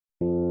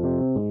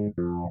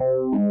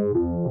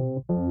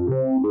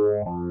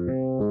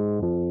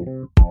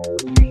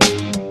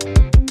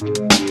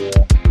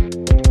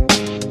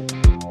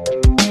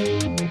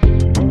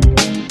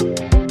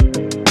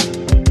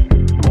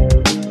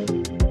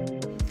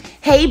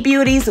Hey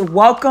beauties,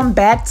 welcome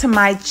back to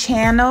my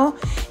channel.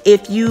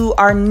 If you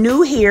are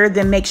new here,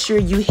 then make sure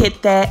you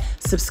hit that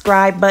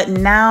subscribe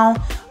button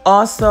now.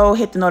 Also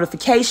hit the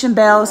notification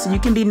bell so you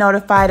can be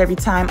notified every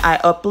time I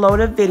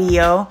upload a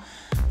video.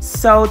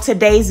 So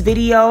today's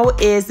video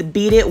is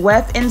beaded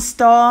weft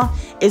install.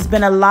 It's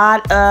been a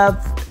lot of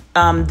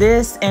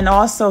this and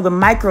also the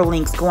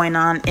microlinks going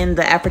on in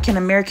the African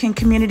American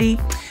community.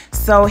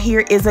 So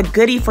here is a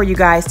goodie for you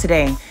guys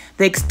today.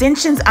 The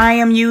extensions I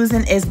am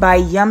using is by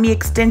Yummy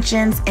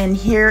Extensions, and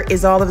here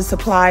is all of the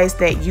supplies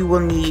that you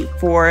will need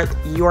for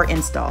your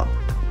install.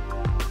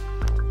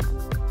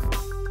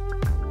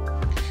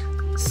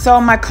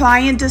 So my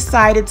client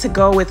decided to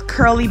go with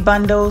curly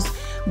bundles.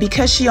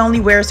 Because she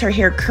only wears her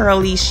hair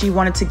curly, she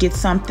wanted to get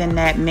something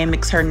that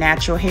mimics her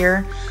natural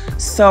hair.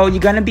 So you're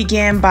going to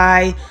begin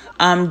by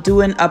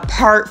doing a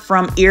part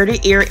from ear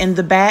to ear in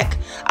the back.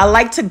 I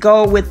like to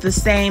go with the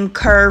same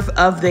curve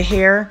of the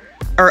hair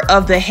or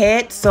of the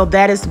head. So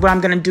that is what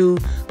I'm going to do,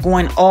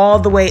 going all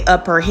the way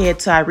up her head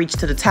till I reach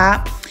to the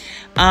top.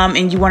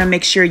 And you want to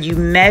make sure you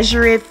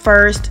measure it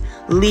first.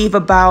 Leave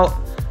about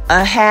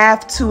a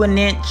half to an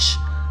inch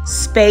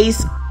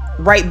space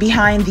right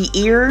behind the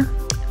ear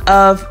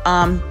of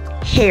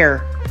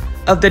hair,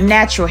 of the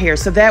natural hair,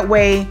 so that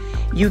way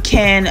you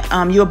can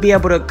you'll be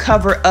able to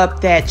cover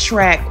up that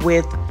track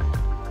with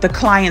the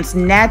client's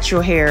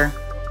natural hair,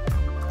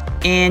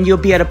 and you'll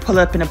be able to pull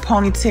up in a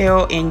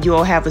ponytail and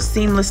you'll have a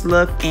seamless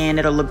look and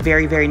it'll look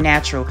very, very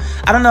natural.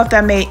 I don't know if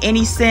that made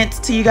any sense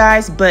to you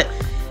guys, but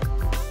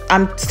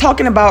I'm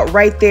talking about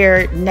right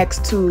there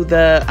next to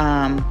the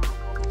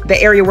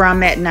area where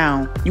I'm at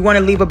now. You want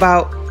to leave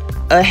about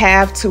a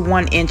half to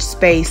 1 inch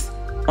space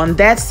on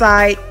that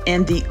side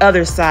and the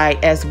other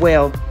side as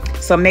well.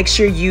 So make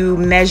sure you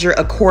measure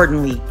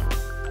accordingly.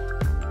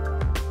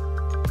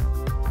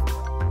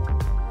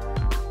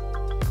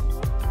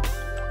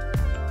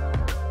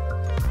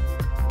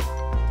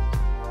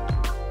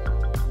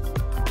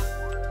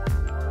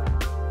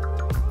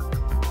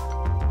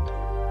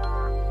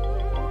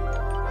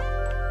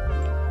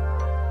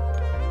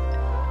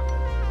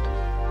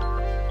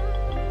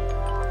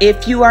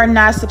 If you are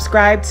not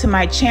subscribed to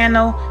my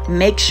channel,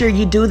 make sure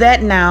you do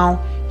that now.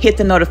 Hit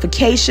the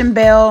notification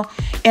bell.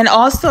 And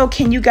also,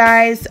 can you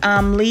guys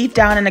leave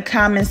down in the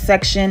comments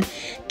section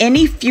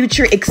any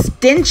future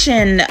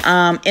extension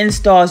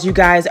installs you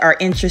guys are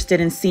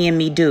interested in seeing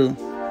me do.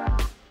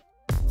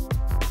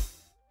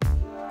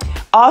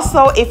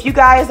 Also, if you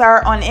guys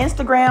are on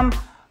Instagram,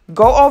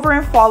 go over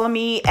and follow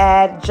me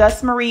at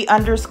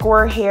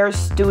Jus'Marie_hair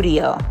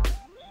studio.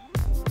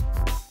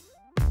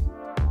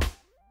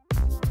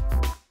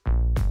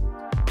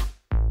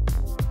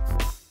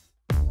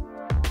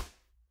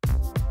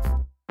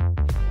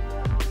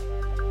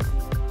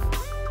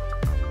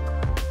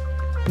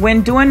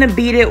 When doing the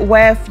beaded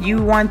weft,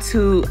 you want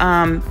to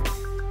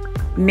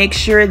make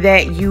sure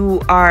that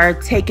you are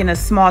taking a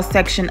small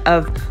section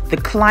of the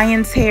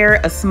client's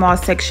hair, a small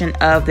section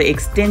of the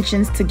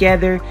extensions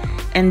together,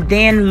 and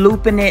then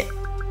looping it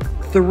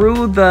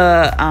through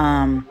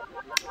the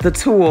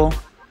tool,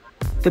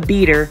 the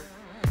beater,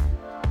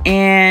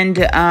 and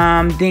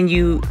then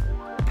you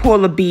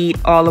pull a bead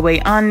all the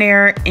way on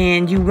there,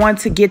 and you want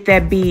to get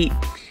that bead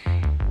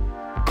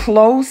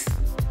close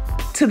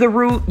to the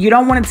root. You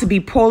don't want it to be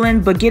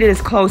pulling, but get it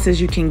as close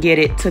as you can get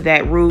it to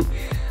that root,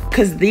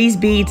 because these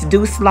beads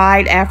do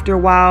slide after a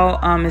while,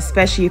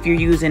 especially if you're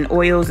using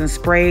oils and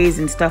sprays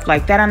and stuff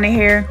like that on the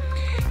hair.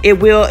 It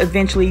will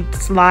eventually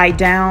slide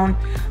down,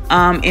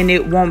 and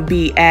it won't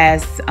be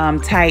as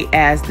tight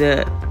as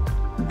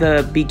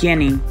the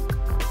beginning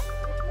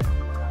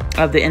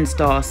of the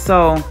install.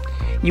 So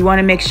you want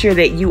to make sure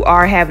that you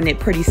are having it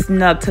pretty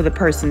snug to the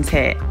person's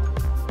head.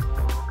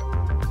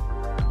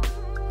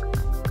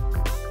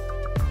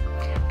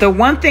 The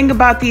one thing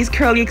about these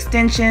curly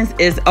extensions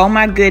is, oh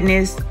my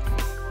goodness,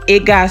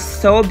 it got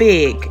so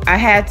big. I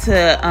had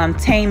to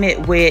tame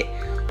it with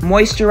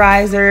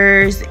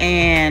moisturizers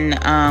and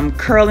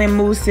curling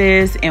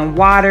mousses and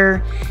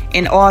water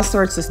and all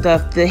sorts of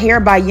stuff. The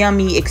Hair by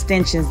Yummy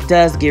Extensions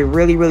does get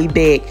really, really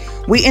big.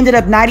 We ended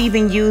up not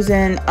even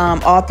using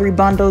all 3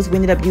 bundles. We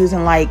ended up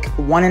using like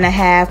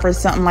 1.5 or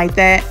something like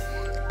that,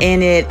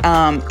 and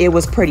it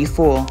was pretty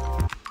full.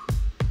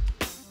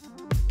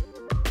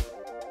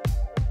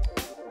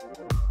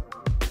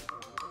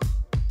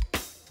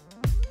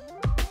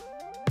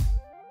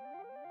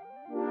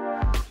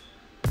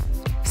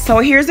 So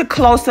here's a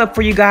close-up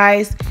for you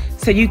guys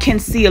so you can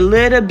see a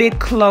little bit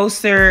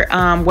closer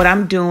what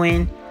I'm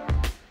doing.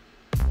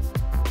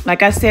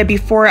 Like I said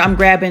before, I'm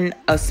grabbing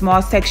a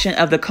small section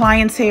of the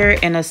client's hair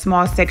and a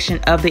small section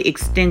of the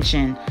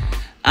extension.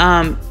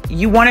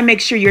 You want to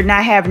make sure you're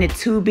not having it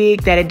too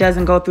big that it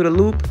doesn't go through the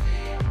loop.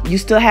 You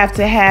still have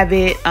to have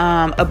it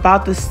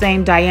about the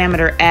same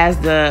diameter as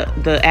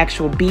the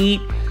actual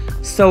bead,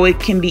 so it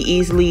can be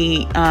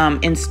easily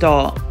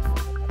installed.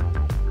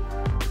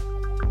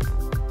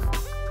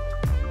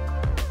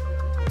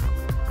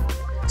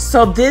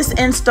 So this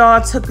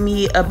install took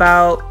me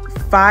about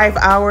 5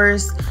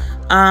 hours.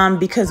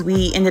 because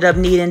we ended up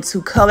needing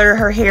to color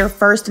her hair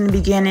first in the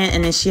beginning,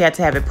 and then she had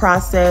to have it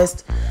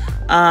processed.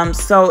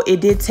 So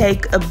it did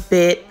take a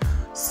bit.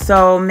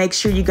 So make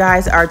sure you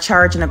guys are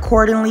charging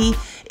accordingly.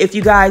 If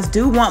you guys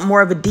do want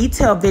more of a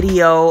detailed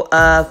video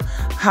of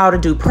how to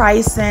do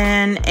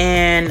pricing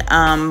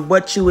and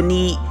what you would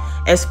need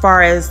as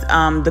far as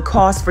the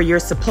cost for your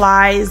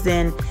supplies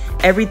and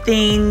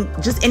everything,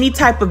 just any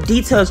type of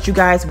details you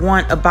guys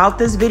want about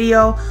this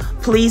video,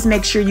 please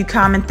make sure you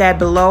comment that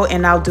below,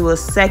 and I'll do a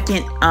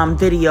second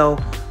video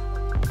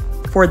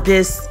for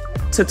this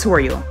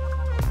tutorial.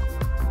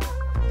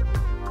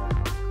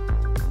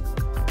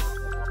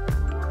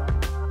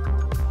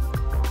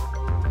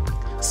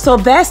 So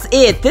that's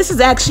it. This is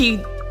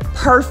actually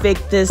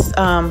perfect, this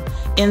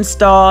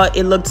install.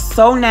 It looked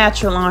so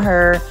natural on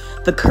her.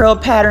 The curl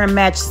pattern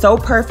matched so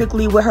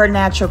perfectly with her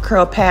natural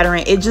curl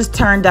pattern. It just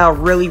turned out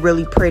really,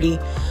 really pretty.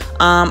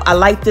 I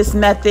like this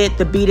method,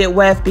 the beaded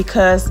weft,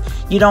 because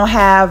you don't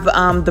have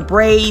the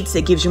braids.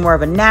 It gives you more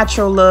of a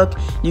natural look.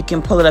 You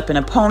can pull it up in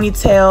a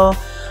ponytail.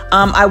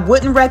 I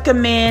wouldn't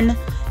recommend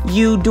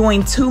you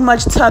doing too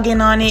much tugging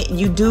on it.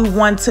 You do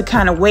want to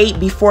kind of wait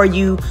before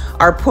you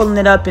are pulling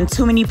it up in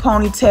too many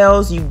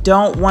ponytails. You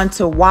don't want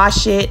to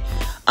wash it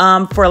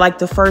for like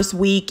the first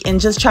week,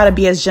 and just try to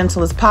be as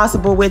gentle as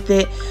possible with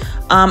it.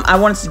 I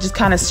wanted to just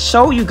kind of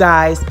show you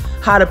guys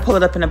how to pull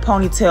it up in a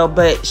ponytail,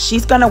 but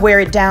she's gonna wear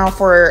it down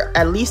for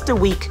at least a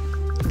week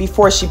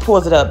before she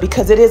pulls it up,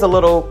 because it is a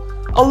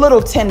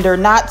little tender.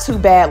 Not too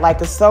bad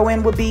like a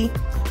sew-in would be,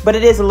 but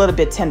it is a little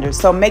bit tender.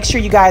 So make sure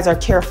you guys are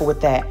careful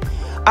with that.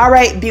 All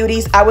right,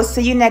 beauties, I will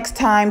see you next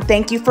time.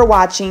 Thank you for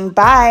watching.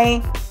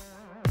 Bye.